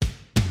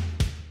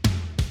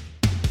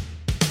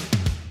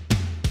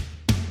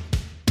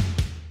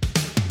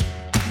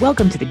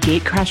Welcome to the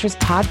Gatecrashers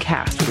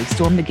Podcast, where we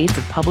storm the gates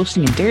of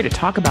publishing and dare to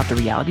talk about the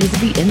realities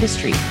of the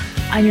industry.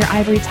 I'm your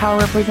Ivory Tower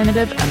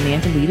representative,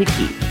 Amanda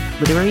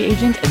Luedeke, literary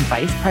agent and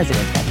vice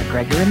president at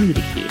MacGregor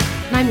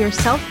Luedeke. And I'm your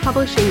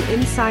self-publishing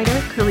insider,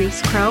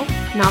 Charis Crowe,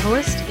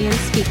 novelist and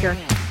speaker.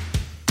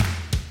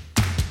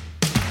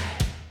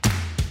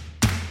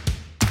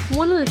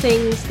 One of the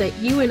things that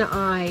you and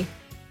I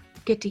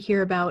get to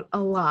hear about a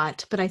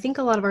lot, but I think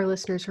a lot of our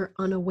listeners are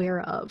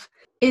unaware of,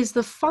 is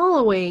the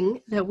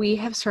following that we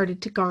have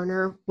started to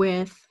garner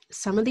with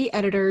some of the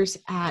editors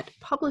at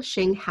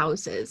publishing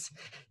houses,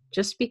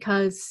 just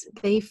because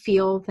they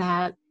feel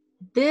that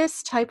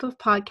this type of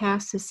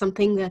podcast is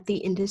something that the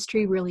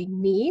industry really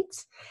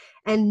needs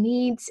and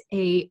needs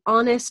a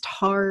honest,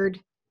 hard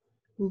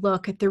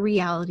look at the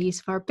realities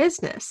of our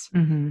business.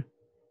 Mm-hmm.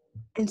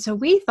 And so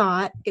we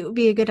thought it would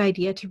be a good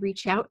idea to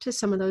reach out to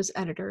some of those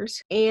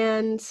editors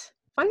and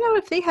find out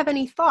if they have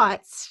any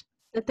thoughts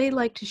that they'd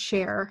like to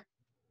share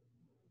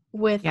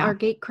with our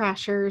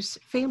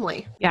Gatecrashers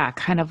family. Yeah,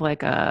 kind of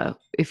like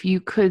if you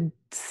could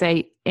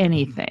say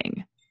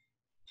anything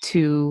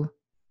to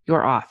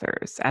your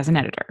authors as an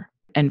editor,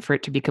 and for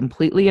it to be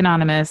completely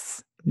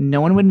anonymous, no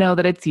one would know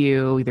that it's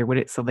you,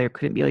 so there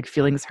couldn't be like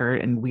feelings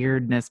hurt and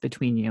weirdness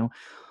between you.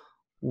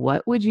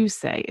 What would you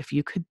say if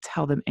you could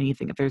tell them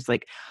anything? If there's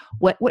like,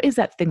 what is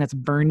that thing that's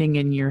burning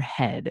in your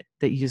head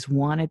that you just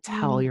want to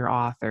tell your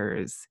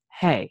authors,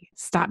 hey,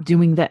 stop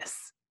doing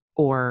this,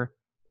 or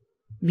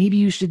maybe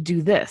you should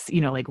do this,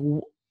 like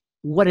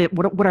what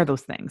are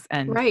those things?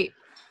 And right.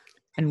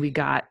 And we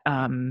got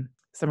some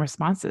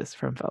responses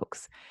from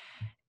folks.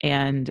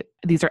 And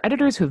these are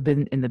editors who have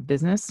been in the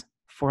business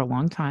for a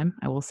long time,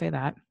 I will say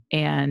that.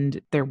 And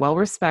they're well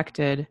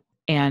respected,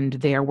 and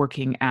they are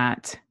working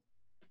at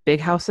big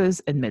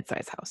houses and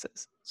mid-size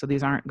houses. So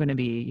these aren't going to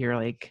be your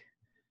like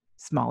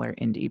smaller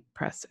indie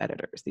press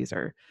editors. These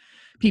are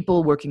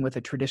people working with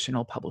a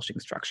traditional publishing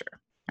structure.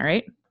 All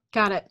right.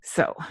 Got it.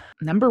 So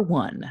number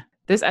one,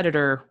 this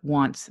editor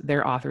wants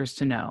their authors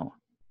to know,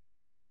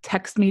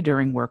 text me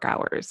during work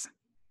hours.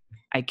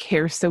 I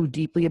care so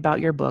deeply about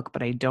your book,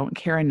 but I don't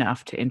care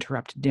enough to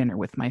interrupt dinner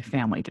with my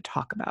family to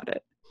talk about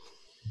it.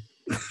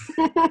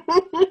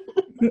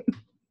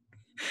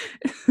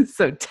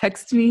 So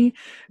text me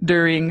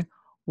during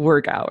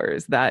work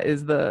hours.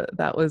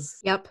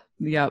 Yep.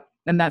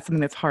 And that's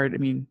something that's hard. I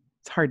mean,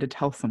 it's hard to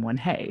tell someone,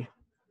 hey,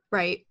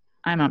 right.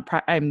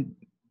 I'm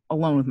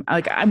alone with,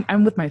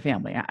 I'm with my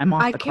family. I'm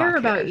off the clock. I care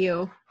about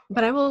you,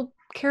 but I will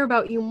care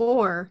about you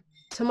more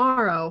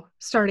tomorrow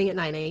starting at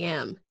 9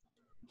 a.m.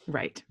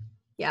 Right.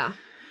 Yeah.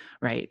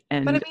 Right.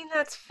 But I mean,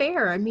 that's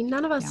fair. I mean,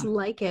 none of us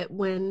like it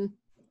when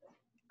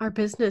our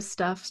business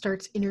stuff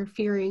starts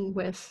interfering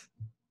with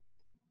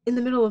in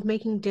the middle of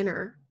making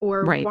dinner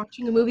or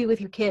watching a movie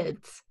with your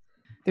kids.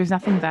 There's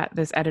nothing that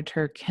this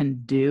editor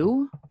can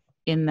do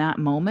in that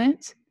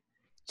moment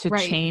to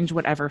change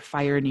whatever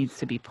fire needs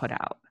to be put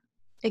out.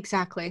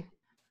 Exactly.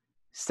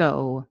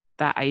 So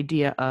that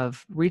idea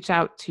of reach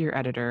out to your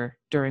editor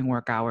during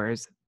work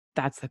hours,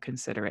 that's the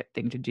considerate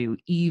thing to do,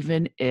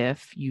 even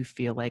if you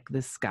feel like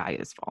the sky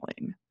is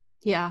falling.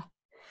 Yeah.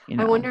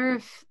 I wonder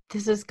if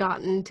this has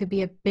gotten to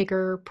be a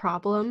bigger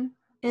problem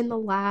in the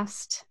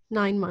last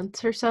 9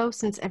 months or so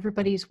since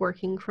everybody's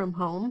working from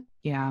home.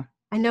 Yeah.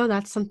 I know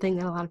that's something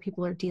that a lot of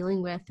people are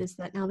dealing with, is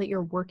that now that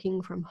you're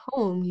working from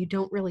home, you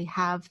don't really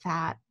have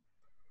that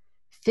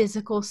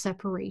physical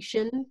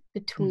separation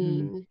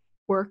between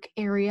work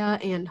area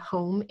and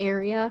home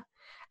area.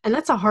 And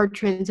that's a hard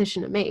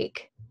transition to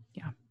make.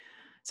 Yeah.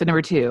 So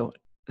number two,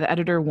 the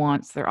editor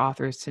wants their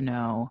authors to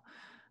know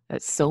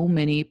that so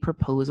many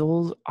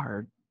proposals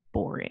are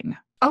boring.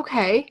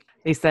 Okay.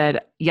 They said,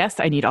 yes,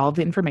 I need all of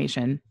the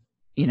information.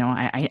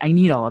 I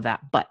need all of that,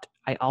 but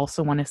I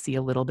also want to see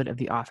a little bit of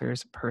the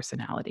author's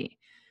personality.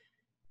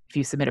 If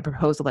you submit a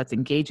proposal that's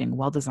engaging,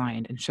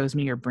 well-designed, and shows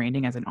me your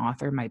branding as an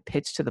author, my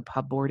pitch to the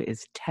pub board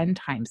is 10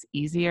 times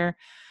easier.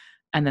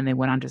 And then they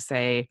went on to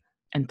say,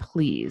 and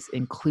please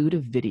include a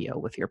video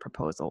with your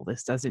proposal.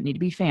 This doesn't need to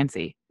be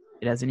fancy.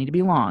 It doesn't need to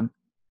be long,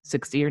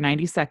 60 or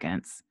 90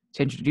 seconds,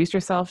 to introduce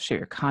yourself, share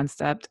your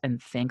concept,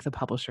 and thank the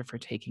publisher for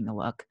taking a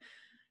look.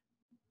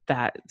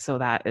 That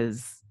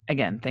is,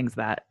 again, things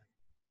that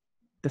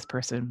this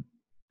person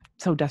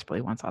so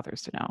desperately wants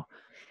authors to know.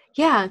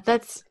 Yeah,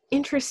 that's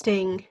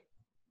interesting.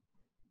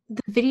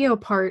 The video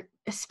part,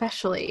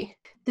 especially.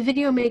 The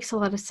video makes a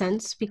lot of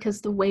sense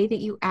because the way that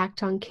you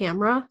act on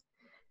camera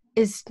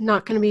is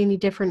not going to be any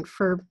different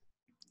for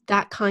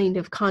that kind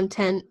of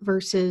content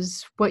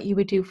versus what you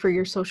would do for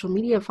your social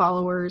media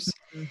followers.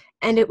 Mm-hmm.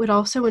 And it would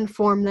also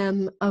inform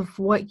them of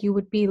what you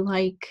would be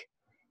like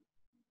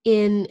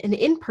in an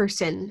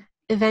in-person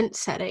event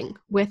setting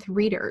with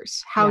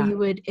readers, how you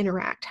would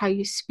interact, how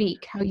you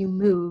speak, how you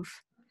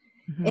move.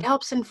 Mm-hmm. It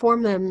helps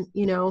inform them,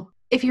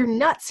 if you're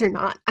nuts or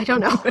not. I don't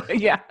know.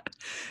 Yeah.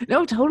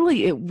 No,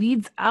 totally. It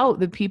weeds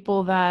out the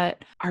people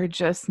that are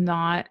just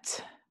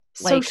not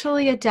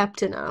socially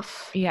adept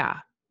enough. Yeah.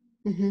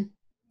 Mm-hmm.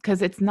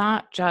 Because it's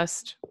not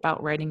just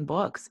about writing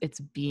books. It's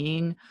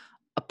being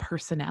a a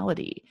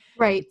personality.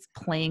 Right. It's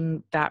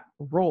playing that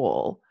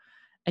role.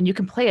 And you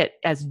can play it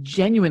as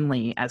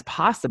genuinely as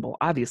possible.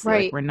 Obviously, like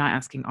Right. we're not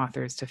asking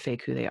authors to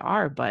fake who they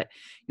are, but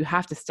you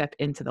have to step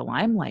into the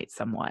limelight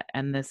somewhat.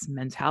 And this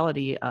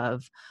mentality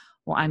of,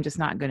 well, I'm just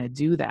not going to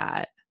do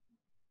that.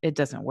 It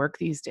doesn't work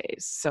these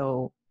days.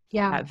 So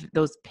Yeah. have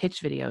those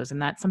pitch videos.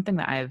 And that's something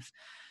that I've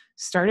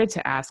started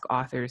to ask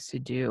authors to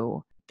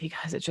do,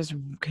 because it just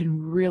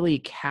can really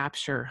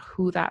capture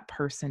who that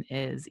person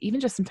is. Even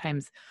just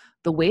sometimes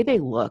the way they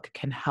look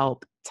can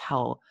help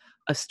tell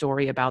a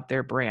story about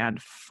their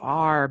brand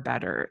far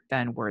better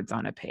than words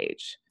on a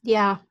page.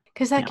 Yeah.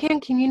 Because that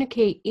can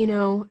communicate,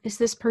 is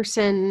this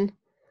person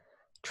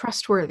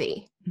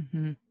trustworthy?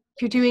 Mm-hmm.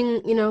 You're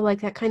doing,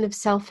 like that kind of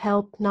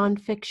self-help,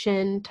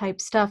 nonfiction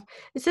type stuff.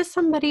 Is this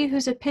somebody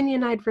whose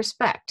opinion I'd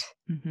respect?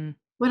 Mm-hmm.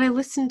 Would I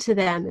listen to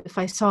them if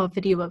I saw a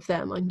video of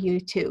them on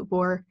YouTube,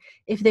 or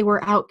if they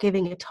were out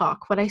giving a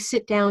talk? Would I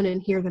sit down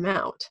and hear them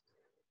out?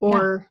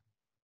 Or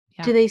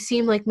do they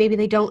seem like maybe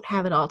they don't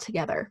have it all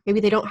together? Maybe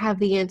they don't have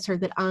the answer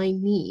that I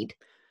need,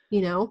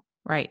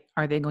 Right.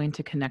 Are they going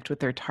to connect with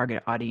their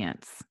target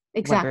audience?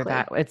 Exactly.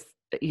 Whether it's,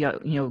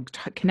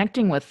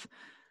 connecting with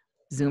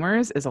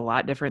Zoomers is a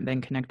lot different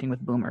than connecting with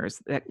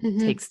boomers. That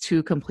takes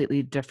two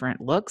completely different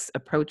looks,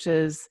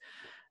 approaches,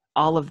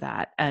 all of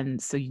that.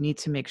 And so you need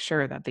to make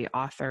sure that the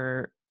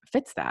author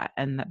fits that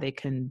and that they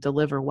can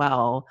deliver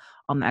well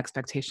on the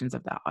expectations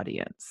of that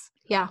audience.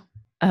 Yeah.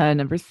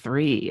 Number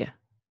 3,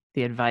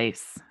 the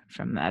advice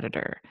from the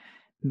editor: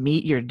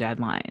 meet your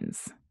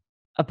deadlines.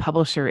 A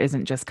publisher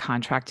isn't just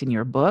contracting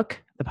your book.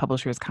 The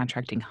publisher is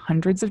contracting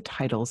hundreds of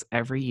titles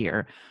every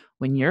year.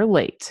 When you're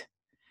late,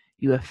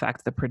 you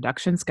affect the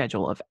production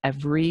schedule of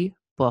every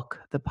book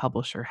the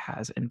publisher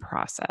has in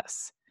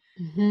process.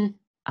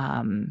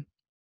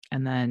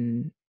 And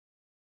then,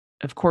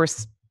 of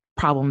course,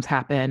 problems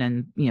happen,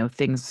 and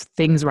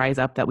things rise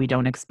up that we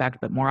don't expect.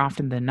 But more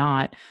often than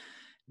not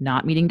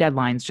meeting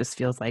deadlines just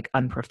feels like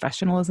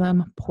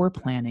unprofessionalism, poor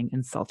planning,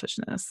 and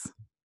selfishness.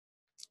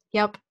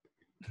 Yep.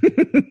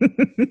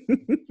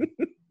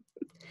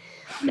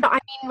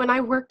 When I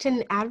worked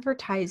in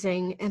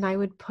advertising and I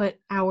would put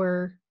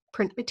our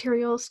print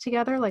materials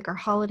together, like our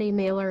holiday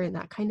mailer and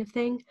that kind of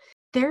thing,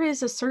 there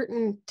is a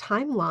certain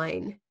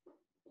timeline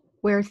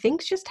where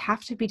things just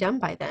have to be done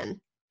by then.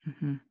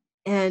 Mm-hmm.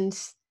 And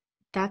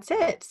that's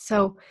it.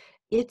 So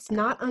it's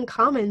not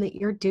uncommon that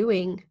you're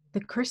doing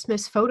the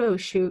Christmas photo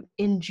shoot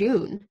in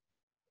June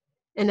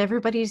and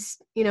everybody's,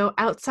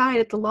 outside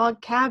at the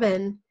log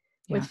cabin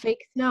with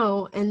fake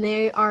snow, and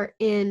they are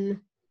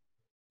in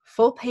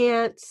full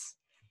pants,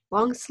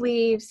 long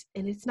sleeves,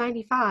 and it's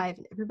 95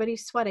 and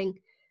everybody's sweating.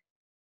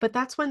 But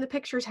that's when the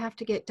pictures have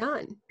to get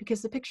done,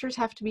 because the pictures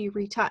have to be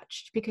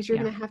retouched, because you're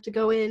going to have to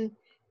go in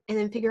and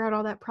then figure out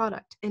all that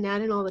product and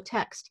add in all the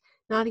text,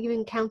 not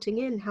even counting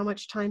in how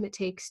much time it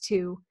takes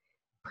to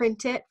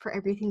print it, for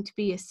everything to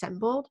be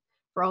assembled,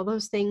 for all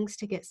those things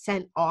to get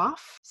sent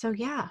off. So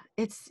yeah,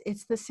 it's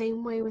the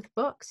same way with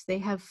books. They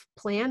have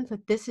planned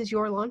that this is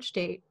your launch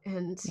date,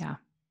 and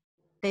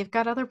they've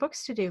got other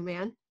books to do,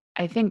 man.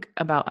 I think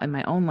about in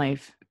my own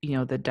life, the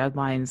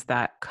deadlines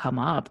that come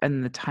up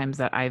and the times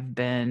that I've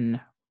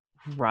been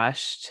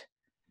rushed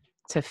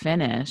to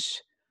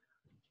finish.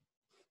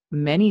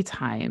 Many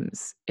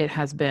times it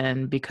has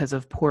been because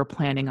of poor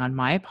planning on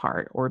my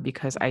part, or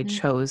because I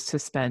chose to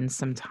spend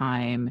some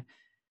time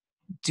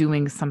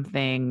doing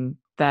something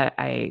that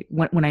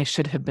when I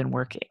should have been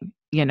working,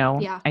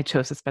 I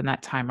chose to spend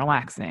that time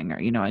relaxing, or,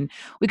 and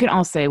we can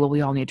all say, well,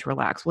 we all need to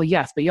relax. Well,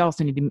 yes, but you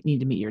also need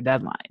to meet your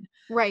deadline.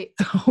 Right.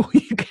 So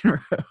you can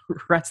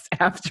rest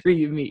after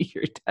you meet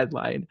your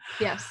deadline.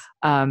 Yes.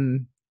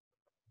 And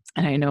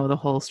I know the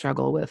whole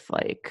struggle with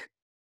like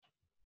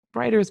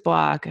writer's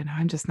block, and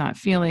I'm just not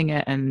feeling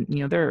it. And,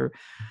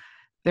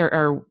 there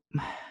are,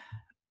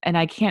 and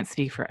I can't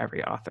speak for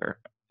every author,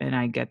 and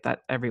I get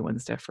that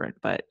everyone's different,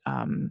 but,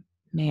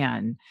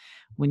 man,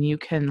 when you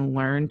can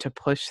learn to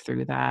push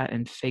through that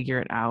and figure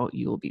it out,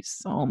 you will be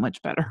so much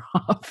better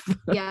off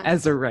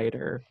as a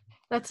writer.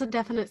 That's a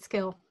definite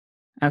skill.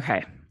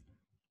 Okay.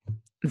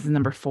 This is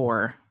number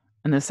 4.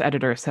 And this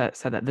editor said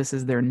that this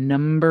is their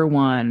number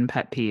 1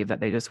 pet peeve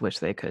that they just wish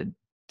they could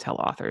tell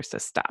authors to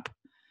stop.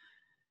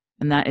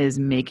 And that is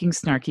making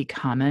snarky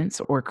comments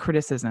or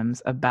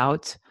criticisms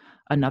about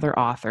another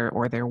author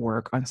or their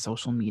work on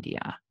social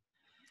media.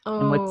 Oh.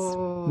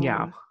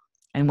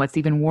 And what's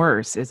even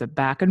worse is a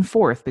back and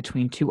forth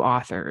between 2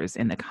 authors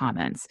in the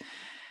comments.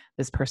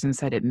 This person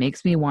said, "It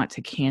makes me want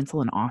to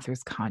cancel an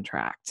author's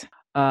contract."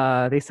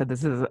 They said,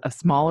 "This is a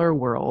smaller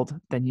world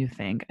than you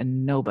think,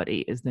 and nobody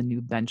is the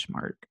new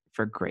benchmark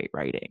for great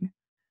writing."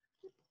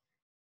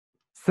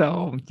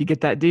 So you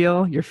get that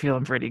deal, you're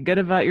feeling pretty good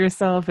about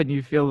yourself, and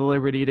you feel the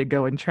liberty to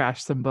go and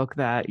trash some book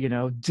that,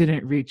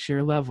 didn't reach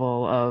your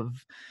level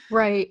of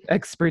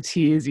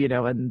expertise,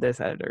 and this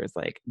editor is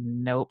like,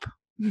 nope.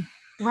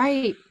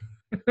 Right.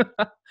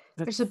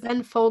 There's a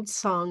Ben Folds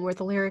song where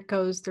the lyric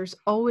goes, "There's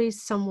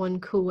always someone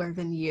cooler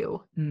than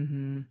you."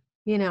 Mm-hmm.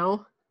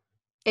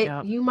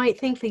 You might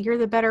think that you're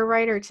the better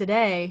writer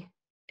today,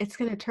 it's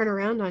going to turn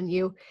around on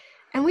you.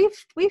 And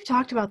we've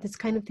talked about this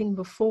kind of thing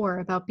before,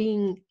 about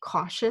being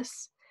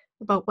cautious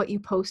about what you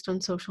post on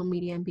social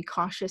media and be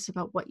cautious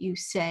about what you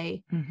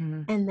say.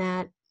 Mm-hmm. And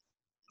that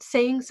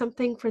saying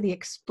something for the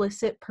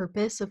explicit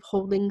purpose of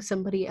holding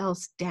somebody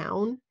else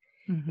down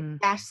Mm-hmm. is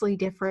vastly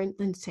different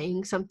than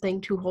saying something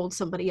to hold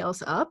somebody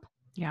else up.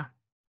 Yeah.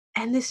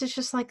 And this is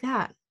just like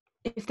that.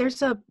 If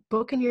there's a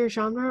book in your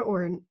genre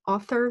or an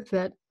author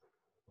that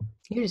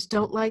you just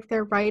don't like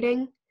their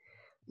writing,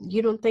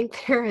 you don't think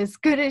they're as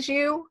good as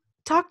you,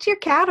 talk to your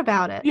cat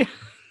about it. Yeah.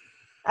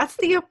 That's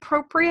the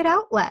appropriate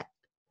outlet,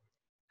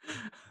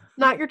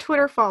 not your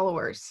Twitter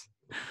followers.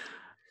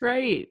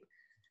 Right.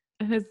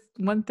 And it's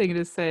one thing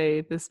to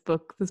say this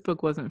book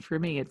wasn't for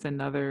me. It's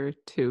another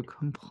to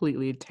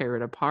completely tear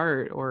it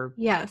apart or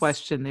Yes.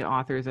 question the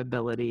author's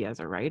ability as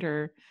a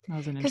writer. That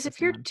was an Because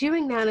if interesting you're one.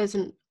 doing that as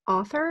an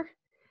author,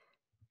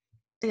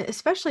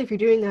 especially if you're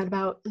doing that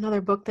about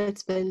another book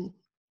that's been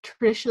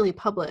traditionally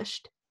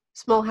published,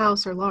 small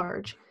house or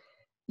large,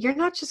 you're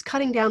not just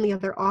cutting down the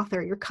other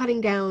author, you're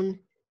cutting down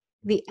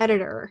the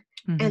editor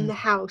Mm-hmm. and the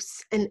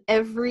house and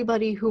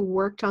everybody who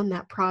worked on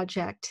that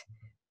project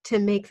to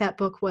make that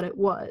book what it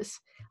was.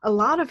 A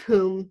lot of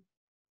whom,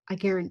 I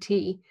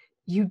guarantee,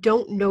 you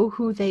don't know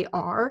who they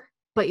are,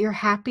 but you're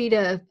happy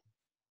to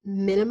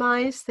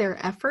minimize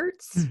their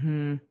efforts.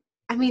 Mm-hmm.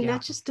 I mean, Yeah.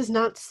 that just does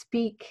not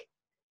speak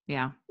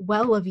Yeah.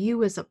 well of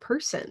you as a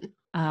person.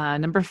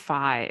 Number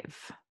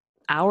 5,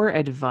 our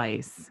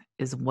advice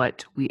is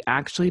what we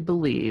actually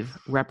believe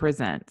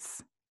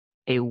represents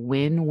a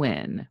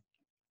win-win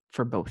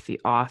for both the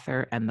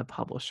author and the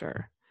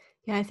publisher.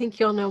 Yeah, I think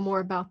you'll know more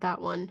about that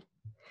one.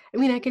 I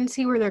mean, I can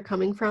see where they're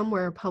coming from,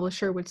 where a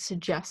publisher would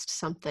suggest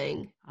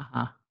something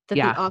Uh-huh. that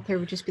Yeah. the author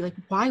would just be like,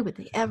 why would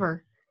they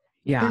ever?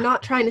 Yeah. They're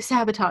not trying to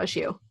sabotage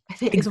you, I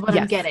think is what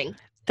Yes. I'm getting.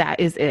 That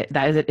is it.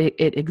 That is it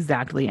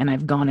exactly. And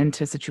I've gone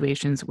into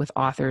situations with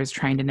authors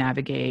trying to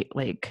navigate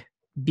like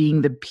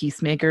being the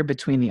peacemaker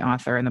between the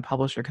author and the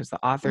publisher, because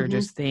the author Mm-hmm.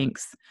 just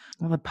thinks,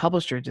 well, the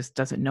publisher just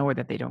doesn't know, or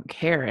that they don't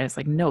care. And it's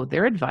like, no,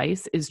 their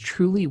advice is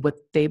truly what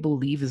they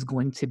believe is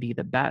going to be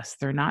the best.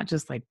 They're not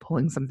just like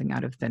pulling something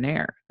out of thin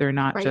air. They're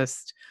not Right.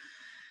 just,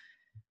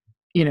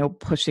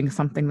 pushing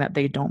something that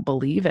they don't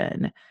believe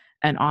in.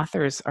 And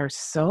authors are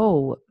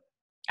so,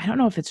 I don't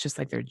know if it's just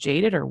like they're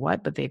jaded or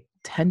what, but they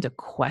tend to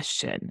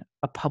question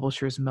a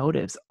publisher's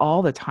motives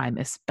all the time,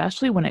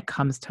 especially when it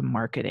comes to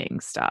marketing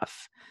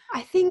stuff.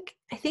 I think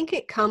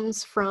it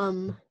comes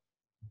from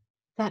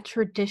that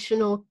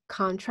traditional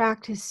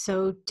contract is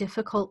so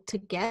difficult to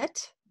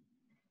get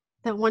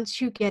that once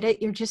you get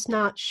it, you're just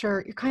not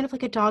sure. You're kind of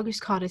like a dog who's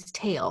caught his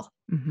tail.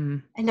 Mm-hmm.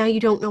 And now you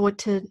don't know what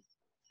do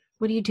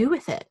you do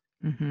with it?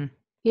 Mm-hmm.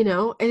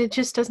 And it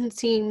just doesn't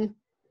seem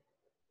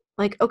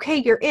like, okay,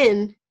 you're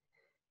in,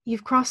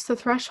 you've crossed the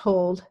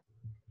threshold.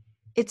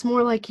 It's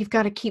more like you've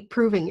got to keep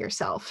proving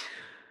yourself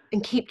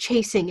and keep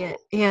chasing it.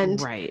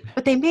 And Right.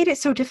 But they made it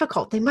so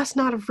difficult. They must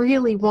not have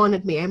really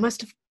wanted me. I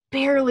must have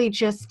barely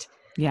just,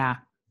 Yeah.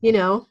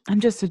 I'm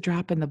just a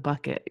drop in the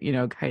bucket,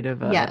 kind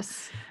of a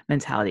yes.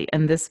 mentality.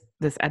 And this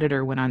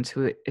editor went on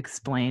to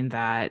explain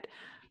that,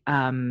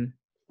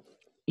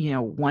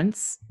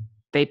 once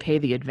they pay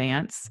the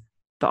advance,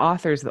 the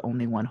author's the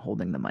only one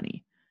holding the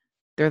money.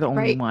 They're the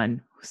only Right.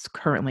 one who's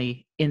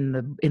currently in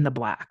the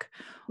black.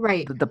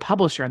 Right. The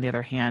publisher, on the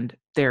other hand,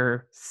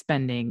 they're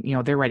spending,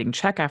 they're writing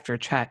check after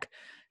check,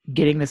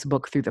 getting this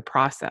book through the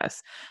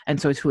process. And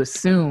so to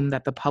assume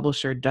that the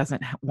publisher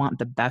doesn't want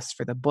the best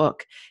for the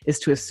book is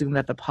to assume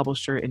that the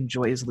publisher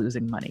enjoys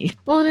losing money.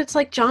 Well, and it's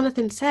like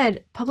Jonathan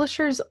said,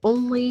 publishers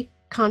only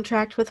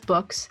contract with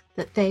books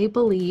that they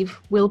believe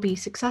will be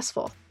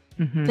successful.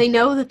 Mm-hmm. They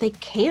know that they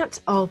can't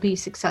all be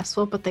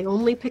successful, but they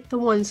only pick the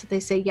ones that they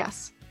say,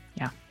 yes.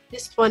 Yeah.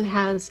 This one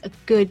has a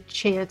good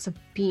chance of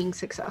being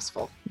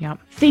successful. Yeah.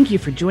 Thank you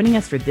for joining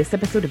us for this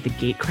episode of the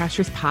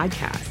Gatecrashers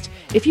Podcast.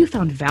 If you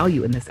found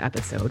value in this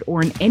episode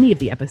or in any of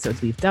the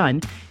episodes we've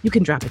done, you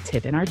can drop a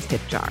tip in our tip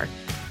jar.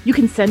 You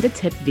can send a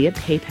tip via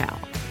PayPal.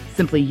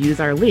 Simply use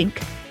our link,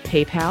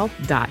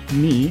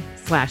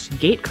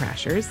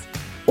 paypal.me/Gatecrashers,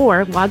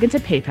 or log into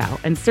PayPal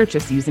and search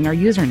us using our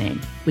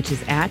username, which is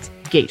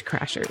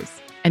 @Gatecrashers.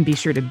 And be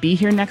sure to be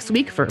here next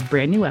week for a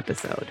brand new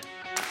episode.